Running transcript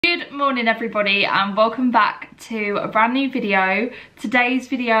Good morning everybody and welcome back to a brand new video. Today's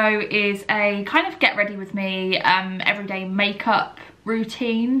video is a kind of get ready with me everyday makeup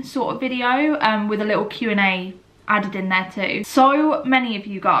routine sort of video with a little Q&A added in there too. So many of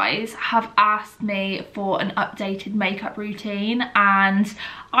you guys have asked me for an updated makeup routine, and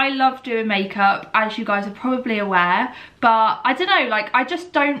I love doing makeup, as you guys are probably aware, but I don't know, like I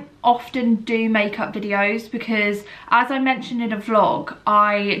just don't often do makeup videos because, as I mentioned in a vlog,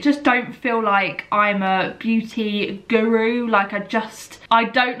 I just don't feel like I'm a beauty guru. Like I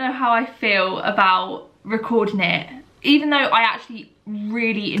don't know how I feel about recording it, even though I actually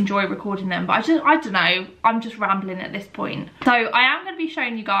really enjoy recording them, but I don't know, I'm just rambling at this point. So I am going to be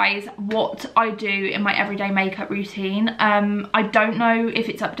showing you guys what I do in my everyday makeup routine. I don't know if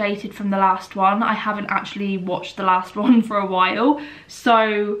it's updated from the last one. I haven't actually watched the last one for a while,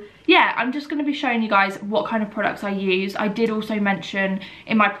 so yeah, I'm just going to be showing you guys what kind of products I use. I did also mention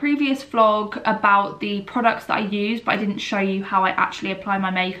in my previous vlog about the products that I use, but I didn't show you how I actually apply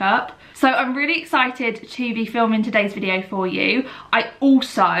my makeup. So I'm really excited to be filming today's video for you. I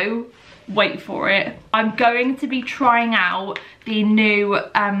also, wait for it, I'm going to be trying out the new,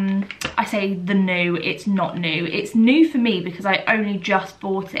 I say the new, it's not new. It's new for me because I only just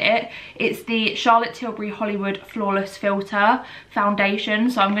bought it. It's the Charlotte Tilbury Hollywood Flawless Filter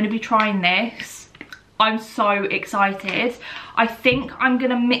foundation. So I'm going to be trying this. I'm so excited. I think I'm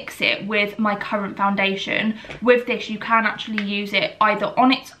gonna mix it with my current foundation. With this, you can actually use it either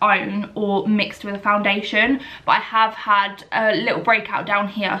on its own or mixed with a foundation, but I have had a little breakout down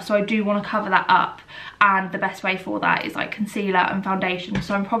here, so I do want to cover that up, and the best way for that is like concealer and foundation.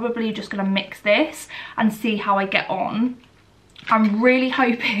 So I'm probably just gonna mix this and see how I get on. I'm really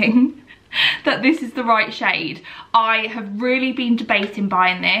hoping that this is the right shade. I have really been debating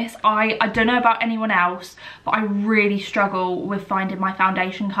buying this. I don't know about anyone else, but I really struggle with finding my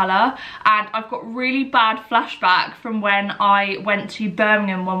foundation colour, and I've got really bad flashback from when I went to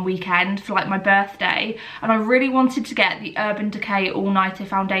Birmingham one weekend for like my birthday, and I really wanted to get the Urban Decay All Nighter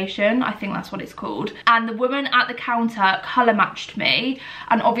foundation. I think that's what it's called, and the woman at the counter colour matched me,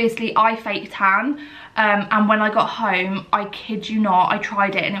 and obviously I fake tan. And when I got home, I kid you not, I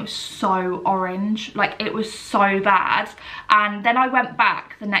tried it and it was so orange, like it was so bad. And then I went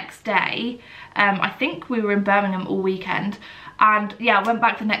back the next day. I think we were in Birmingham all weekend, and yeah, I went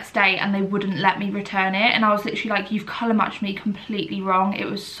back the next day and they wouldn't let me return it, and I was literally like, you've colour matched me completely wrong. It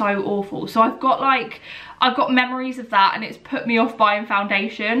was so awful. So I've got memories of that, and it's put me off buying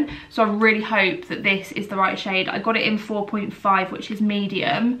foundation. So I really hope that this is the right shade. I got it in 4.5, which is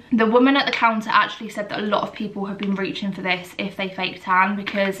medium. The woman at the counter actually said that a lot of people have been reaching for this if they fake tan,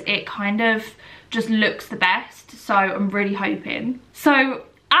 because it kind of just looks the best. So I'm really hoping. So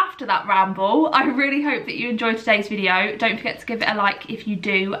after that ramble, I really hope that you enjoyed today's video. Don't forget to give it a like if you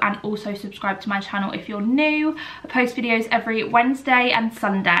do, and also subscribe to my channel if you're new. I post videos every Wednesday and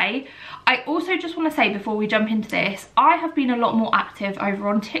Sunday. I also just want to say before we jump into this, I have been a lot more active over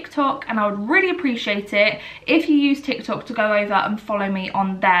on TikTok, and I would really appreciate it if you use TikTok to go over and follow me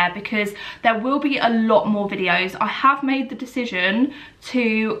on there, because there will be a lot more videos. I have made the decision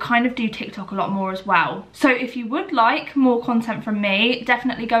to kind of do TikTok a lot more as well. So if you would like more content from me,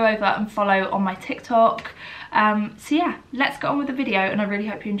 definitely go over and follow on my TikTok. So yeah, let's get on with the video, and I really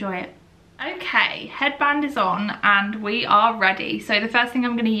hope you enjoy it. Okay, headband is on and we are ready. So the first thing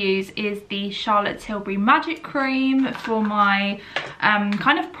I'm going to use is the Charlotte Tilbury Magic Cream for my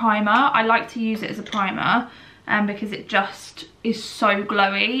kind of primer. I like to use it as a primer because it just is so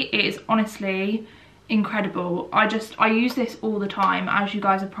glowy. It is honestly incredible. I use this all the time, as you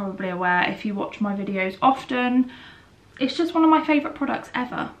guys are probably aware if you watch my videos often. It's just one of my favourite products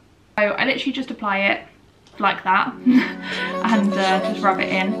ever. So I literally just apply it like that and just rub it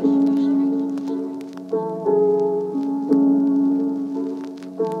in.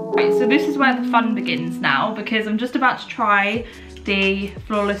 Right, so this is where the fun begins now, because I'm just about to try the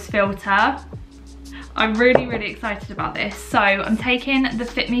Flawless Filter. I'm really excited about this. So I'm taking the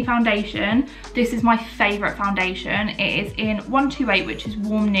Fit Me foundation. This is my favourite foundation. It is in 128, which is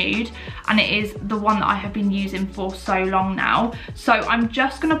warm nude, and it is the one that I have been using for so long now. So I'm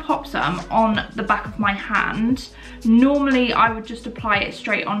just going to pop some on the back of my hand. Normally I would just apply it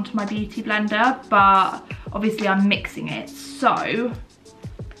straight onto my beauty blender, but obviously I'm mixing it, so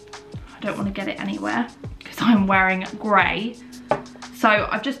I don't want to get it anywhere because I'm wearing grey. So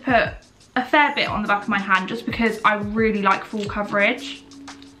I've just put a fair bit on the back of my hand just because I really like full coverage,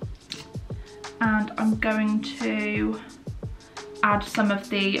 and I'm going to add some of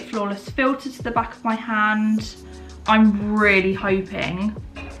the Flawless Filter to the back of my hand. I'm really hoping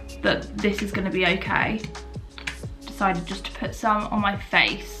that this is going to be okay. Just decided just to put some on my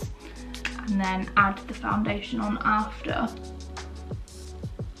face and then add the foundation on after.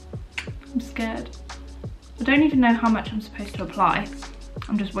 I'm scared. I don't even know how much I'm supposed to apply.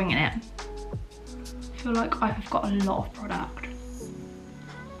 I'm just winging it. I feel like I've got a lot of product.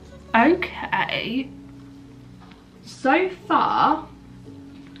 Okay. So far,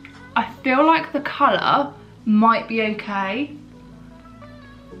 I feel like the colour might be okay.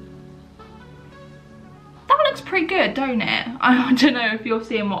 That looks pretty good, don't it? I don't know if you're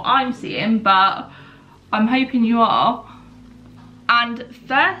seeing what I'm seeing, but I'm hoping you are. And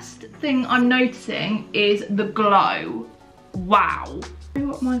first thing I'm noticing is the glow. Wow.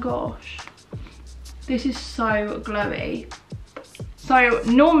 Oh my gosh. This is so glowy. So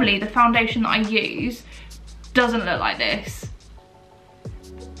normally the foundation that I use doesn't look like this.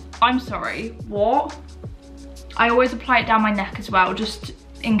 I'm sorry, what? I always apply it down my neck as well, just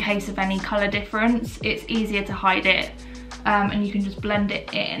in case of any colour difference. It's easier to hide it, and you can just blend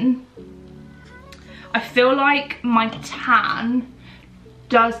it in. I feel like my tan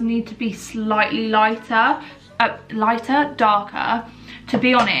does need to be slightly darker. To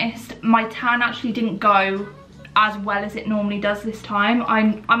be honest, my tan actually didn't go as well as it normally does this time.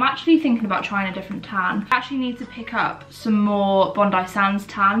 I'm actually thinking about trying a different tan. I actually need to pick up some more Bondi Sands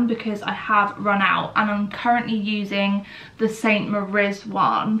tan because I have run out, and I'm currently using the Saint Maurice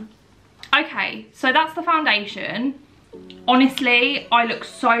one. Okay, so that's the foundation. Honestly, I look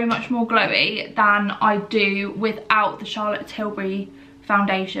so much more glowy than I do without the Charlotte Tilbury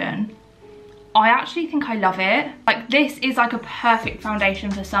foundation. I actually think I love it. Like, this is like a perfect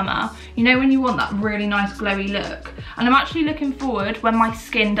foundation for summer. You know, when you want that really nice glowy look. And I'm actually looking forward, when my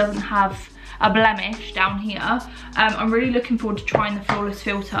skin doesn't have a blemish down here, I'm really looking forward to trying the Flawless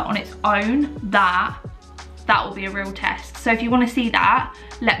Filter on its own. That will be a real test. So if you want to see that,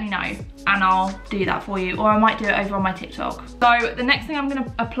 let me know and I'll do that for you, or I might do it over on my TikTok. So the next thing I'm going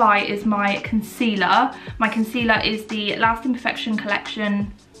to apply is my concealer. My concealer is the Lasting Perfection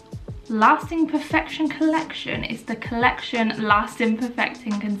Collection. Lasting Perfection Collection is the Collection Lasting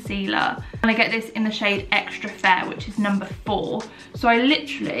Perfecting Concealer. And I get this in the shade Extra Fair, which is number 4. So I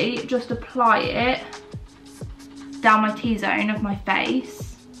literally just apply it down my T-zone of my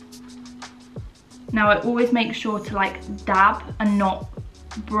face. Now I always make sure to like dab and not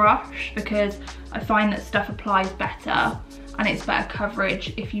brush, because I find that stuff applies better and it's better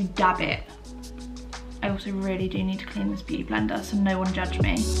coverage if you dab it. I also really do need to clean this beauty blender, so no one judge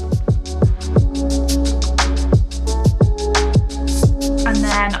me. And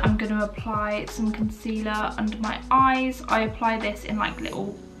then I'm going to apply some concealer under my eyes. I apply this in like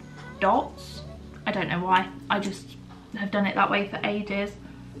little dots. I don't know why. I just have done it that way for ages.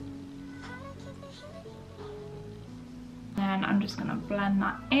 And I'm just going to blend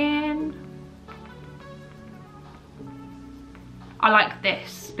that in. I like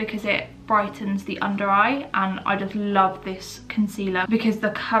this because it brightens the under eye, and I just love this concealer because the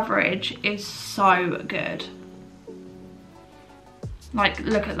coverage is so good. Like,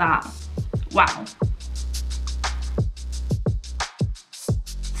 look at that. Wow.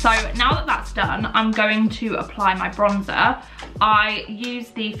 So now that that's done, I'm going to apply my bronzer. I use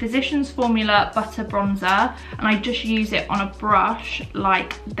the Physicians Formula Butter Bronzer, and I just use it on a brush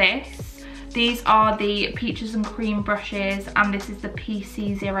like this. These are the Peaches and Cream brushes, and this is the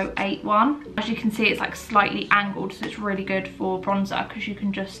PC08 one. As you can see, it's like slightly angled, so it's really good for bronzer because you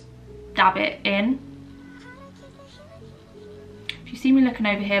can just dab it in. If you see me looking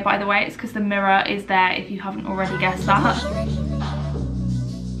over here, by the way, it's because the mirror is there, if you haven't already guessed that.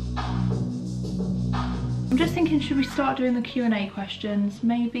 I'm just thinking, should we start doing the Q&A questions?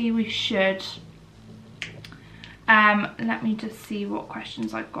 Maybe we should. Let me just see what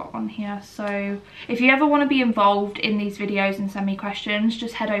questions I've got on here. So if you ever want to be involved in these videos and send me questions,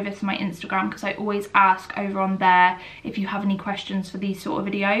 just head over to my Instagram, because I always ask over on there if you have any questions for these sort of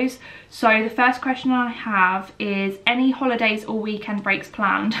videos. So the first question I have is, any holidays or weekend breaks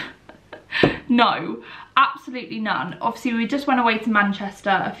planned? No, absolutely none. Obviously we just went away to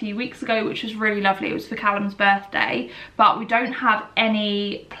Manchester a few weeks ago, which was really lovely. It was for Callum's birthday, but we don't have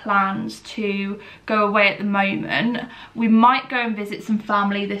any plans to go away at the moment. We might go and visit some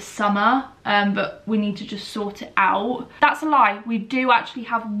family this summer, but we need to just sort it out. That's a lie, we do actually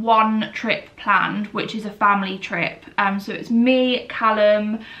have one trip planned, which is a family trip. So it's me,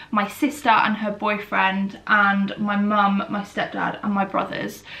 Callum, my sister and her boyfriend, and my mum, my stepdad and my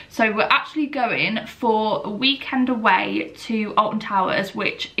brothers. So we're actually going for a weekend away to Alton Towers,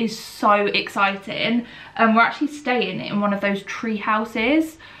 which is so exciting. We're actually staying in one of those tree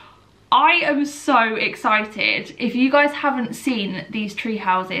houses. I am so excited. If you guys haven't seen these tree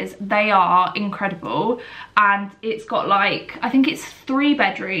houses, they are incredible. And it's got like, I think it's 3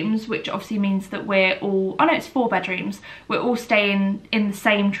 bedrooms, which obviously means that we're all, oh no, it's 4 bedrooms. We're all staying in the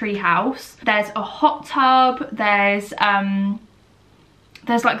same tree house. There's a hot tub, there's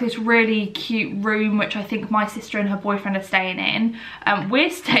like this really cute room which I think my sister and her boyfriend are staying in. We're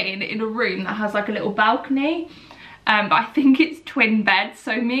staying in a room that has like a little balcony. But I think it's twin beds,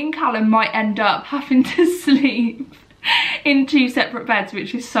 so me and Callum might end up having to sleep in 2 separate beds,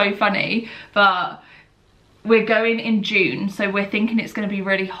 which is so funny. But we're going in June, so we're thinking it's going to be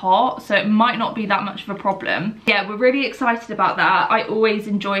really hot, so it might not be that much of a problem. Yeah, we're really excited about that. I always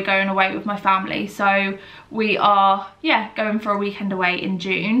enjoy going away with my family, so we are, yeah, going for a weekend away in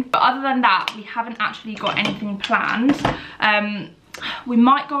June. But other than that, we haven't actually got anything planned. We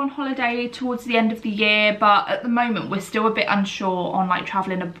might go on holiday towards the end of the year, but at the moment we're still a bit unsure on like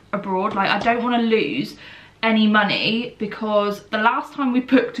traveling abroad. Like, I don't want to lose any money, because the last time we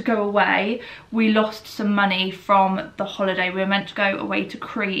booked to go away, we lost some money from the holiday. We were meant to go away to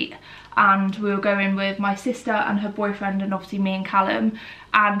Crete, and we were going with my sister and her boyfriend, and obviously me and Callum,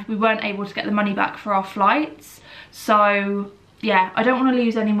 and we weren't able to get the money back for our flights. So yeah, I don't want to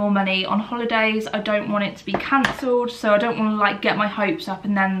lose any more money on holidays. I don't want it to be cancelled, so I don't want to like get my hopes up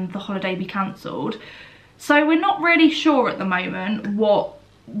and then the holiday be cancelled. So we're not really sure at the moment what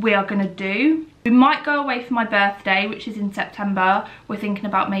we are going to do. We might go away for my birthday, which is in September. We're thinking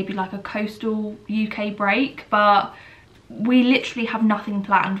about maybe like a coastal UK break, but we literally have nothing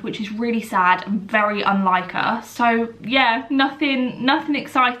planned, which is really sad and very unlike us. So yeah, nothing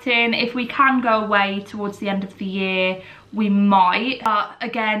exciting. If we can go away towards the end of the year, we might, but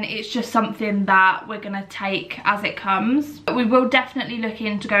again, it's just something that we're gonna take as it comes. But we will definitely look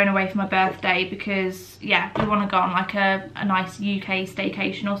into going away for my birthday, because yeah, we want to go on like a nice UK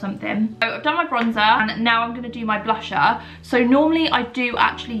staycation or something. So I've done my bronzer, and now I'm gonna do my blusher. So normally I do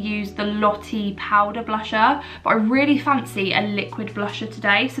actually use the Lottie powder blusher, but I really fancy a liquid blusher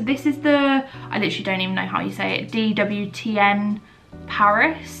today. So this is the, I literally don't even know how you say it, DWTN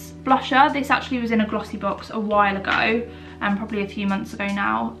Paris blusher. This actually was in a glossy box a while ago, and probably a few months ago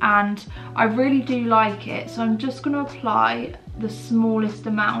now, and I really do like it. So I'm just going to apply the smallest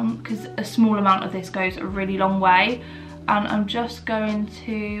amount, because a small amount of this goes a really long way, and I'm just going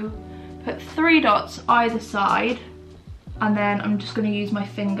to put 3 dots either side, and then I'm just going to use my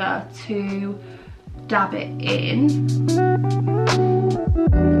finger to dab it in.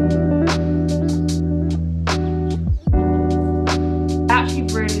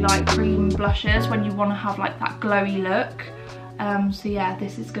 Really like cream blushes when you want to have like that glowy look. So yeah,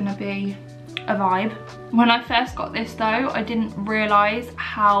 this is gonna be a vibe. When I first got this though, I didn't realise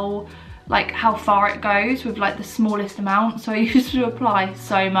how far it goes with like the smallest amount, so I used to apply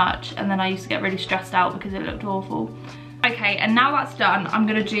so much, and then I used to get really stressed out because it looked awful. Okay, and now that's done, I'm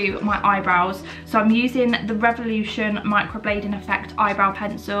gonna do my eyebrows. So I'm using the Revolution Microblading Effect eyebrow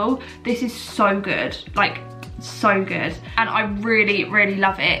pencil. This is so good, like so good, and I really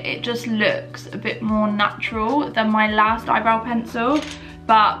love it. It just looks a bit more natural than my last eyebrow pencil,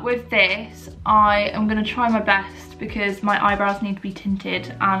 but with this I am going to try my best, because my eyebrows need to be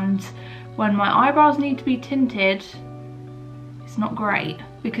tinted, and when my eyebrows need to be tinted, it's not great,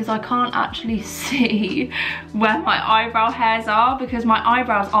 because I can't actually see where my eyebrow hairs are, because my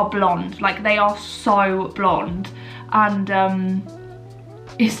eyebrows are blonde, like they are so blonde, and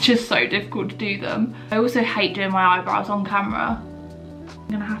it's just so difficult to do them. I also hate doing my eyebrows on camera. I'm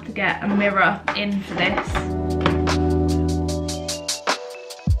gonna have to get a mirror in for this.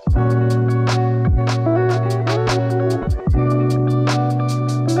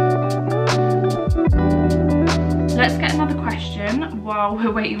 Let's get another question while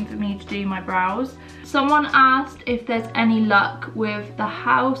we're waiting for me to do my brows. Someone asked if there's any luck with the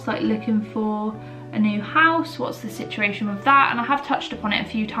house, like looking for a new house, what's the situation with that? And I have touched upon it a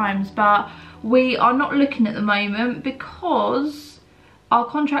few times, but we are not looking at the moment because our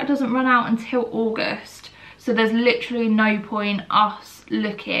contract doesn't run out until August, so there's literally no point us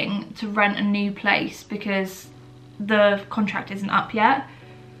looking to rent a new place because the contract isn't up yet.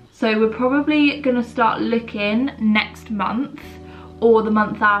 So we're probably gonna start looking next month or the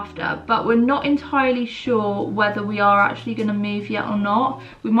month after, but we're not entirely sure whether we are actually going to move yet or not.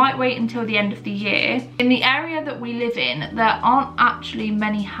 We might wait until the end of the year. In the area that we live in, there aren't actually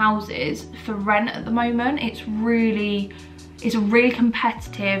many houses for rent at the moment. It's a really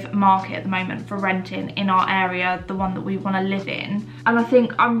competitive market at the moment for renting in our area, the one that we want to live in. And I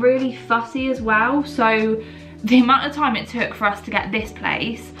think I'm really fussy as well, so the amount of time it took for us to get this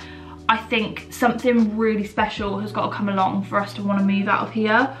place, I think something really special has got to come along for us to want to move out of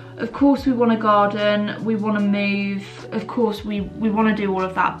here. Of course we want a garden, we want to move, of course we want to do all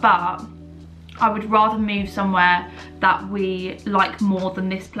of that, but I would rather move somewhere that we like more than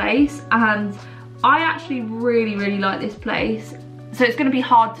this place. And I actually really like this place, so it's going to be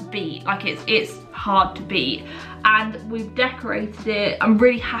hard to beat. Like it's hard to beat, and we've decorated it. I'm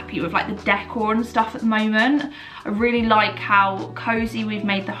really happy with like the decor and stuff at the moment. I really like how cozy we've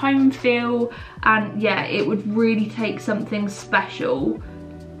made the home feel, and yeah, it would really take something special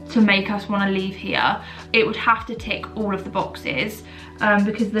to make us want to leave here. It would have to tick all of the boxes,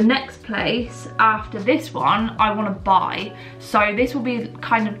 because the next place after this one I want to buy. So this will be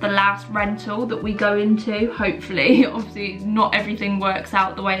kind of the last rental that we go into, hopefully. Obviously not everything works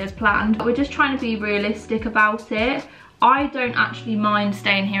out the way as planned. We're just trying to be realistic about it. I don't actually mind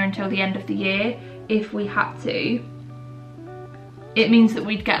staying here until the end of the year if we had to. It means that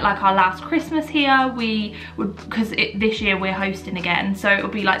we'd get like our last Christmas here. We would, because this year we're hosting again, so it'll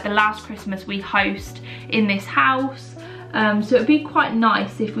be like the last Christmas we host in this house. So it'd be quite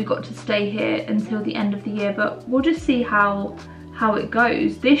nice if we got to stay here until the end of the year, but we'll just see how it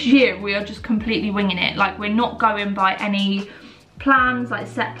goes. This year we are just completely winging it. Like, we're not going by any plans, like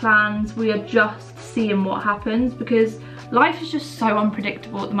set plans. We are just seeing what happens, because life is just so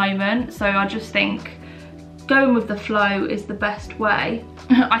unpredictable at the moment. So I just think going with the flow is the best way.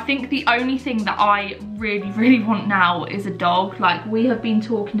 I think the only thing that I really want now is a dog. Like, we have been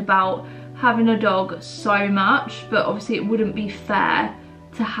talking about having a dog so much, but obviously it wouldn't be fair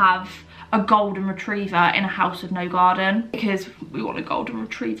to have a golden retriever in a house with no garden, because we want a golden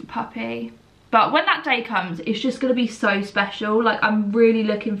retriever puppy. But when that day comes, it's just going to be so special. Like, I'm really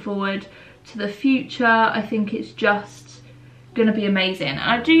looking forward to the future. I think it's just going to be amazing, and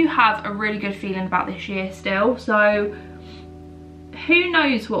I do have a really good feeling about this year still. So who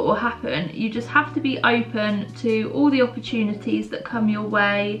knows what will happen. You just have to be open to all the opportunities that come your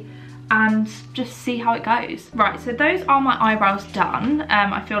way and just see how it goes. Right, so those are my eyebrows done.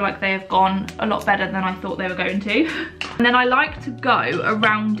 I feel like they have gone a lot better than I thought they were going to. And then I like to go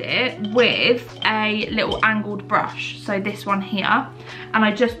around it with a little angled brush, so this one here, and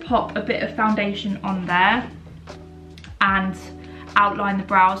I just pop a bit of foundation on there and outline the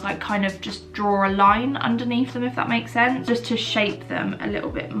brows, like kind of just draw a line underneath them, if that makes sense, just to shape them a little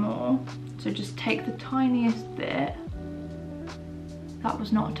bit more. So just take the tiniest bit. That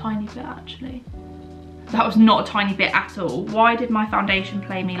was not a tiny bit, actually. That was not a tiny bit at all. Why did my foundation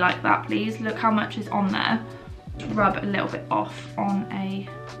play me like that, please? Look how much is on there. Rub a little bit off on a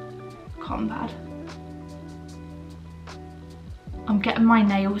cotton pad. I'm getting my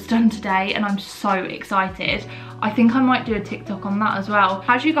nails done today and I'm so excited. I think I might do a TikTok on that as well.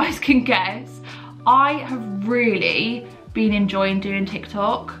 As you guys can guess, I have really been enjoying doing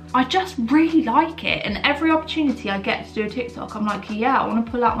TikTok. I just really like it, and every opportunity I get to do a TikTok, I'm like, yeah, I want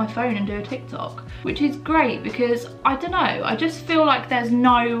to pull out my phone and do a TikTok, which is great, because I don't know, I just feel like there's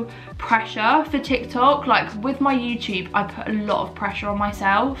no pressure for TikTok. Like with my YouTube, I put a lot of pressure on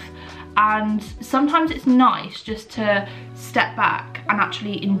myself, and sometimes it's nice just to step back and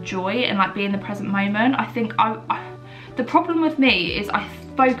actually enjoy it and like be in the present moment. I think the problem with me is I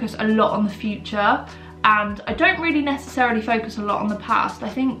focus a lot on the future, and I don't really necessarily focus a lot on the past. I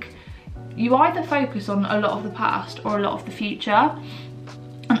think you either focus on a lot of the past or a lot of the future,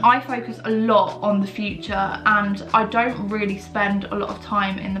 and I focus a lot on the future, and I don't really spend a lot of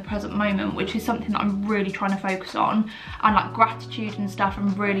time in the present moment, which is something that I'm really trying to focus on. And like gratitude and stuff,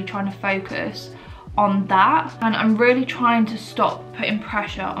 I'm really trying to focus on that, and I'm really trying to stop putting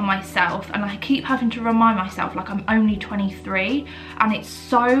pressure on myself. And I keep having to remind myself, like, I'm only 23, and it's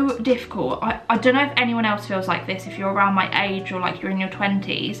so difficult. I don't know if anyone else feels like this, if you're around my age or like you're in your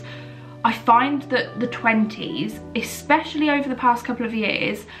 20s. I find that the 20s, especially over the past couple of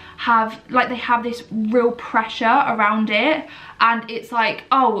years, they have this real pressure around it, and it's like,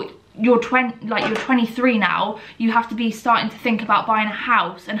 oh, you're 23 now, you have to be starting to think about buying a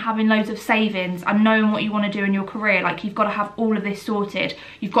house and having loads of savings and knowing what you want to do in your career. Like, you've got to have all of this sorted,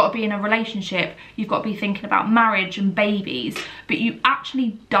 you've got to be in a relationship, you've got to be thinking about marriage and babies, but you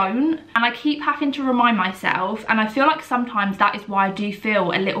actually don't. And I keep having to remind myself, and I feel like sometimes that is why I do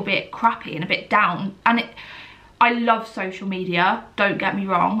feel a little bit crappy and a bit down. And I love social media, don't get me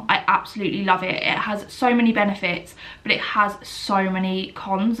wrong, I absolutely love it. It has so many benefits, but it has so many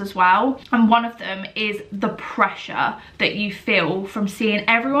cons as well. And one of them is the pressure that you feel from seeing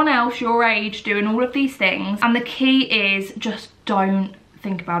everyone else your age doing all of these things. And the key is just don't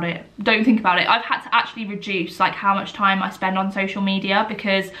think about it. Don't think about it. I've had to actually reduce like how much time I spend on social media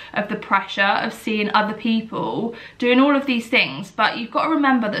because of the pressure of seeing other people doing all of these things. But you've got to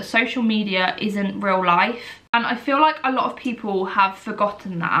remember that social media isn't real life. And I feel like a lot of people have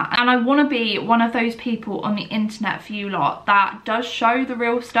forgotten that. And I want to be one of those people on the internet for you lot that does show the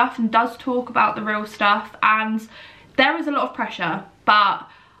real stuff and does talk about the real stuff. And there is a lot of pressure, but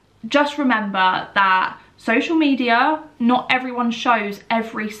just remember that social media, not everyone shows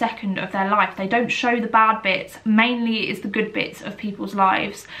every second of their life. They don't show the bad bits. Mainly it's the good bits of people's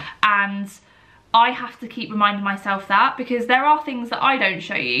lives. And I have to keep reminding myself that, because there are things that I don't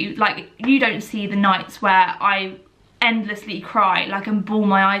show you. Like, you don't see the nights where I endlessly cry, like, and bawl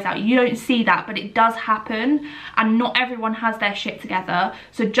my eyes out. You don't see that, but it does happen, and not everyone has their shit together.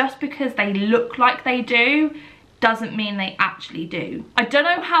 So just because they look like they do doesn't mean they actually do. I don't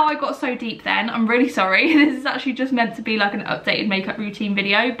know how I got so deep then. I'm really sorry. This is actually just meant to be like an updated makeup routine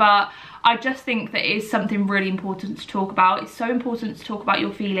video, but I just think that it is something really important to talk about. It's so important to talk about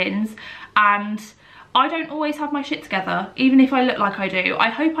your feelings, and I don't always have my shit together, even if I look like I do. I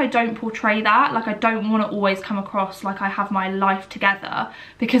hope I don't portray that. Like, I don't want to always come across like I have my life together,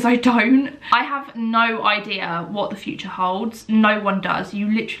 because I don't. I have no idea what the future holds. No one does. You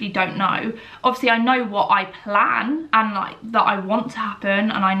literally don't know. Obviously, I know what I plan and like that I want to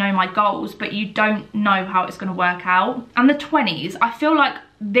happen, and I know my goals, but you don't know how it's going to work out. And the 20s, I feel like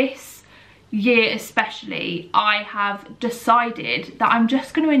this year especially, I have decided that I'm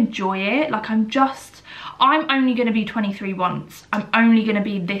just going to enjoy it. Like, I'm only going to be 23 once. I'm only going to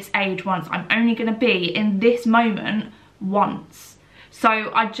be this age once. I'm only going to be in this moment once. So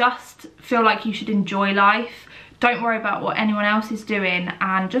I just feel like you should enjoy life. Don't worry about what anyone else is doing,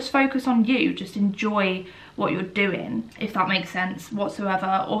 and just focus on you. Just enjoy what you're doing, if that makes sense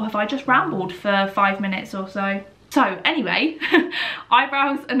whatsoever. Or have I just rambled for 5 minutes or so? So anyway,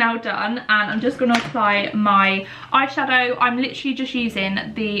 eyebrows are now done, and I'm just going to apply my eyeshadow. I'm literally just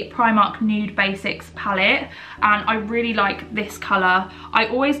using the Primark Nude Basics palette, and I really like this colour. I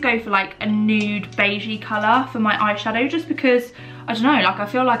always go for like a nude beigey colour for my eyeshadow, just because, I don't know, like, I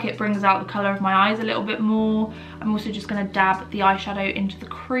feel like it brings out the colour of my eyes a little bit more. I'm also just going to dab the eyeshadow into the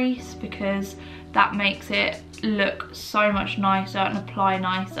crease, because that makes it look so much nicer and apply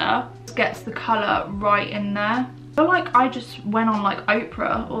nicer. It gets the colour right in there. I feel like I just went on like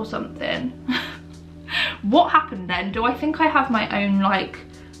Oprah or something. What happened then? Do I think I have my own like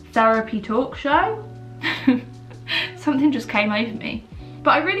therapy talk show? Something just came over me.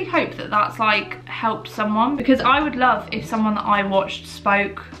 But I really hope that that's like helped someone, because I would love if someone that I watched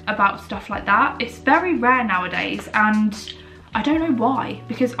spoke about stuff like that. It's very rare nowadays, and I don't know why,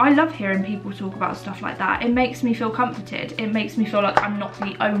 because I love hearing people talk about stuff like that. It makes me feel comforted. It makes me feel like I'm not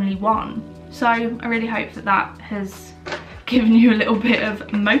the only one. So I really hope that that has given you a little bit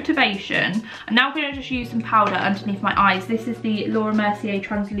of motivation. I'm now going to just use some powder underneath my eyes. This is the Laura Mercier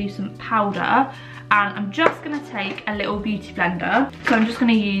translucent powder, and I'm just going to take a little beauty blender. So I'm just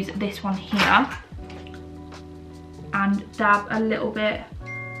going to use this one here and dab a little bit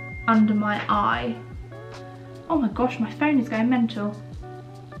under my eye. Oh my gosh, my phone is going mental.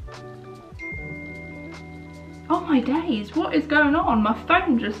 Oh my days, what is going on? My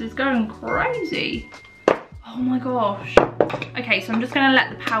phone just is going crazy. Oh my gosh. Okay, so I'm just going to let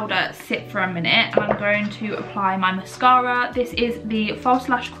the powder sit for a minute, and I'm going to apply my mascara. This is the False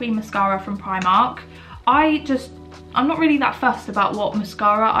Lash Queen mascara from Primark. I'm not really that fussed about what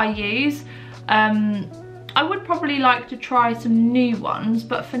mascara I use. I would probably like to try some new ones,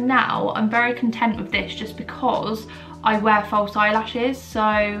 but for now I'm very content with this, just because I wear false eyelashes,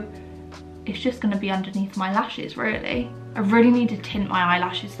 so it's just going to be underneath my lashes really. I really need to tint my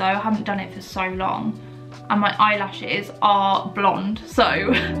eyelashes though. I haven't done it for so long, and my eyelashes are blonde, so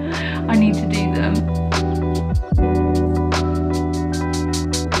I need to do them.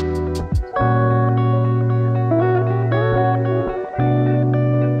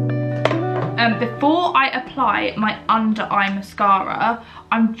 Before I apply my under eye mascara,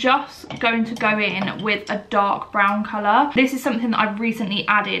 I'm just going to go in with a dark brown colour. This is something that I've recently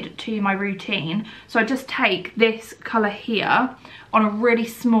added to my routine. So I just take this colour here on a really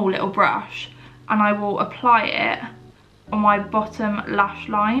small little brush, and I will apply it on my bottom lash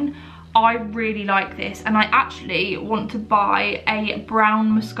line. I really like this, and I actually want to buy a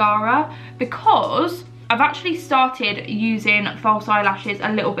brown mascara, because I've actually started using false eyelashes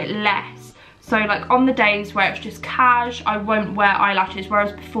a little bit less. So like on the days where it's just cash, I won't wear eyelashes,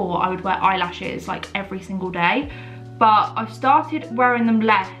 whereas before I would wear eyelashes like every single day. but I've started wearing them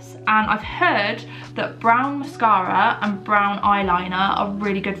less, and I've heard that brown mascara and brown eyeliner are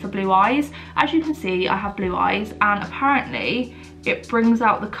really good for blue eyes. As you can see, I have blue eyes, and apparently it brings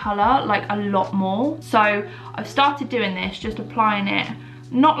out the colour like a lot more. So I've started doing this, just applying it,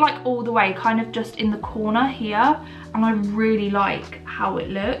 not like all the way, kind of just in the corner here, and I really like how it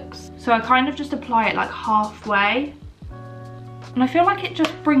looks. So I kind of just apply it like halfway, and I feel like it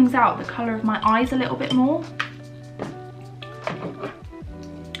just brings out the colour of my eyes a little bit more.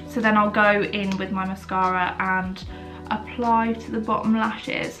 So then I'll go in with my mascara and apply to the bottom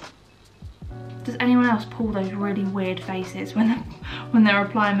lashes. Does anyone else pull those really weird faces when they're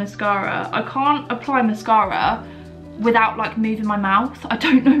applying mascara? I can't apply mascara without like moving my mouth. I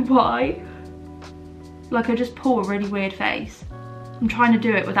don't know why. Like, I just pull a really weird face. I'm trying to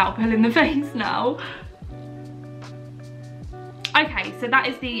do it without pulling the face now. Okay, so that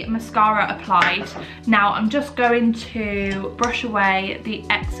is the mascara applied. Now I'm just going to brush away the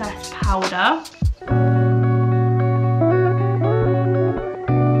excess powder.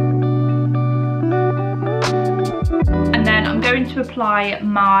 And then I'm going to apply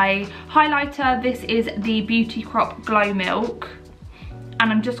my highlighter. This is the Beauty Crop Glow Milk.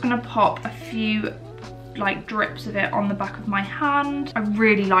 And I'm just gonna pop a few like drips of it on the back of my hand. I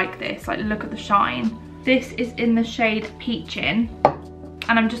really like this, like look at the shine. This is in the shade Peachin',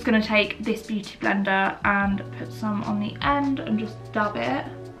 and I'm just gonna take this beauty blender and put some on the end and just dab it.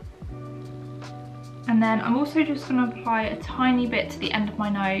 And then I'm also just gonna apply a tiny bit to the end of my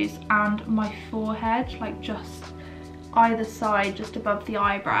nose and my forehead, like just either side, just above the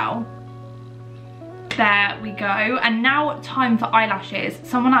eyebrow. There we go. And now time for eyelashes.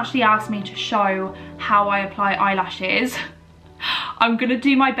 Someone actually asked me to show how I apply eyelashes. I'm gonna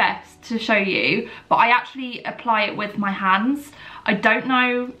do my best to show you, but I actually apply it with my hands. I don't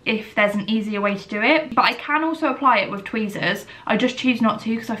know if there's an easier way to do it, but I can also apply it with tweezers. I just choose not to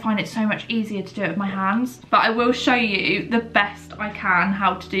because I find it so much easier to do it with my hands. But I will show you the best I can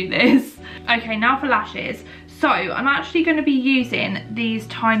how to do this. Okay, now for lashes. So I'm actually going to be using these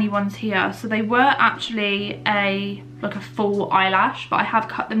tiny ones here. So they were actually like a full eyelash, but I have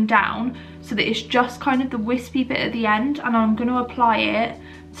cut them down so that it's just kind of the wispy bit at the end, and I'm going to apply it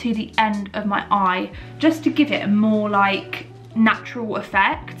to the end of my eye just to give it a more like natural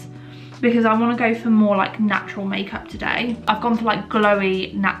effect, because I want to go for more like natural makeup today. I've gone for like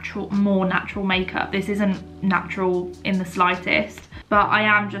glowy, natural, more natural makeup. This isn't natural in the slightest, but I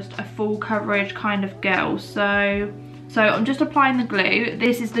am just a full coverage kind of girl. So I'm just applying the glue.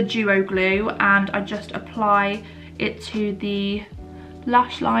 This is the duo glue, and I just apply it to the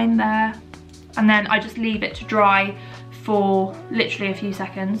lash line there, and then I just leave it to dry for literally a few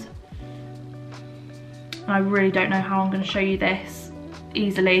seconds. And I really don't know how I'm going to show you this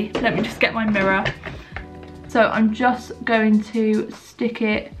easily. Let me just get my mirror. So I'm just going to stick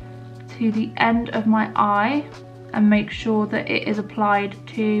it to the end of my eye and make sure that it is applied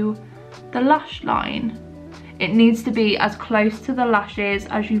to the lash line. It needs to be as close to the lashes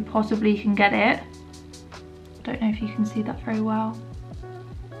as you possibly can get it. Don't know if you can see that very well.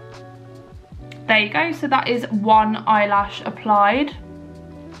 There you go, so that is one eyelash applied.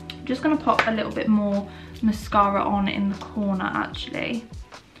 I'm just gonna pop a little bit more mascara on in the corner actually.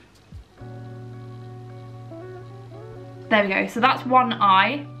 There we go, so that's one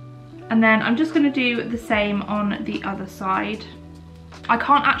eye. And then I'm just gonna do the same on the other side. I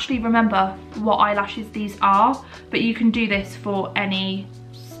can't actually remember what eyelashes these are, but you can do this for any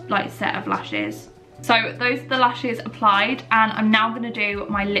like set of lashes. So those are the lashes applied, and I'm now gonna do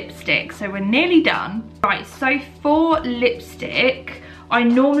my lipstick. So we're nearly done. Right, so for lipstick, I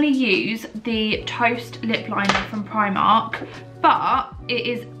normally use the Toast lip liner from Primark, but it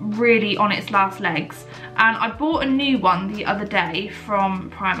is really on its last legs. And I bought a new one the other day from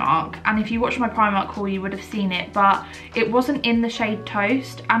Primark, and if you watched my Primark haul you would have seen it, but it wasn't in the shade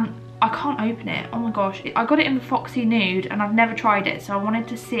Toast, and I can't open it. Oh my gosh, I got it in the Foxy Nude and I've never tried it, so I wanted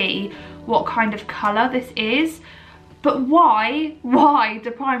to see what kind of colour this is. But why do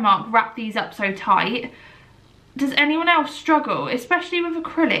Primark wrap these up so tight? Does anyone else struggle, especially with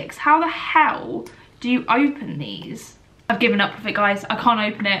acrylics? How the hell do you open these? I've given up with it, guys. I can't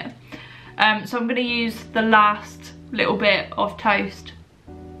open it. So I'm going to use the last little bit of Toast.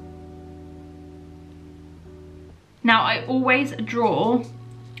 Now, I always draw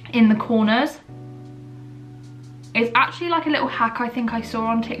in the corners. It's actually like a little hack I think I saw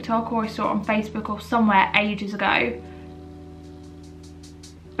on TikTok, or I saw it on Facebook or somewhere ages ago.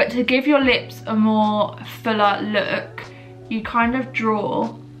 But to give your lips a more fuller look, you kind of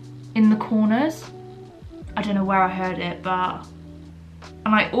draw in the corners. I don't know where I heard it, but...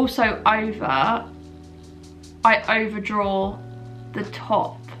 And I also over I overdraw the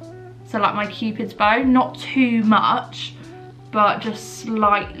top. So like my Cupid's bow, not too much, but just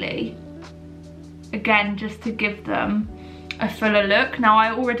slightly. Again, just to give them a fuller look. Now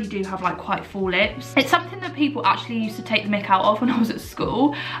I already do have like quite full lips. It's something that people actually used to take the mick out of when I was at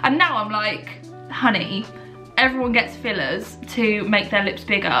school. And now I'm like, honey, everyone gets fillers to make their lips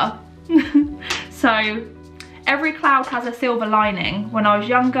bigger. So every cloud has a silver lining. When I was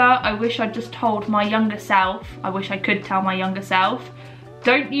younger, I wish I'd just told my younger self, I wish I could tell my younger self,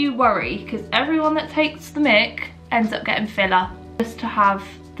 don't you worry, because everyone that takes the mick ends up getting filler just to have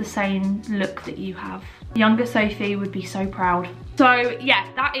the same look that you have. Younger Sophie would be so proud. So yeah,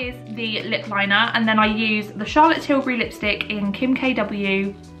 that is the lip liner, and then I use the Charlotte Tilbury lipstick in Kim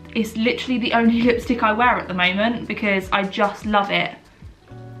KW. It's literally the only lipstick I wear at the moment because I just love it.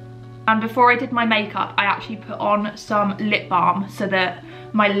 And before I did my makeup, I actually put on some lip balm so that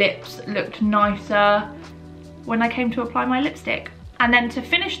my lips looked nicer when I came to apply my lipstick. And then to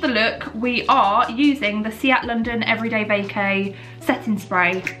finish the look, we are using the Seat London Everyday Vacay setting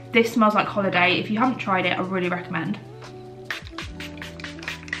spray. This smells like holiday. If you haven't tried it, I really recommend.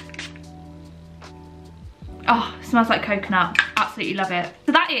 Oh, it smells like coconut. Absolutely love it.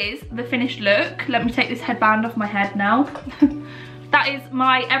 So that is the finished look. Let me take this headband off my head now. That is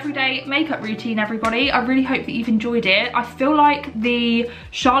my everyday makeup routine, everybody. I really hope that you've enjoyed it. I feel like the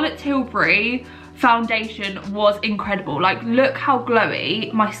Charlotte Tilbury foundation was incredible. Like, look how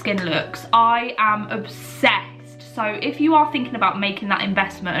glowy my skin looks. I am obsessed. So if you are thinking about making that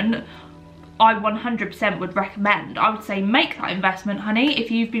investment, I 100% would recommend. I would say make that investment, honey. If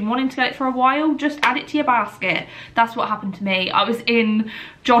you've been wanting to get it for a while, just add it to your basket. That's what happened to me. I was in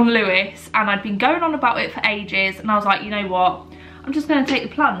John Lewis and I'd been going on about it for ages, and I was like, you know what? I'm just gonna take the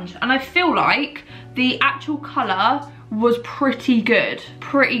plunge. And I feel like the actual colour was pretty good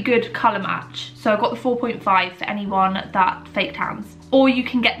colour match. So I got the 4.5 for anyone that fake tans. Or you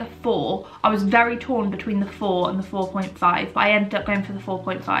can get the 4. I was very torn between the 4 and the 4.5, but I ended up going for the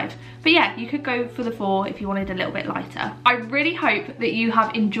 4.5. But yeah, you could go for the 4 if you wanted a little bit lighter. I really hope that you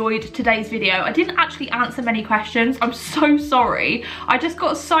have enjoyed today's video. I didn't actually answer many questions. I'm so sorry. I just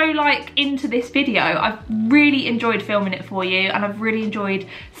got so like into this video. I've really enjoyed filming it for you, and I've really enjoyed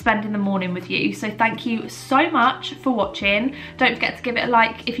spending the morning with you. So thank you so much for watching. Don't forget to give it a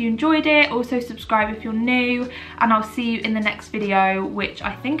like if you enjoyed it. Also subscribe if you're new, and I'll see you in the next video, which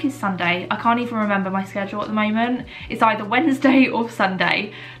I think is Sunday. I can't even remember my schedule at the moment. It's either Wednesday or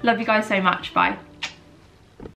Sunday. Love you guys so much. Bye.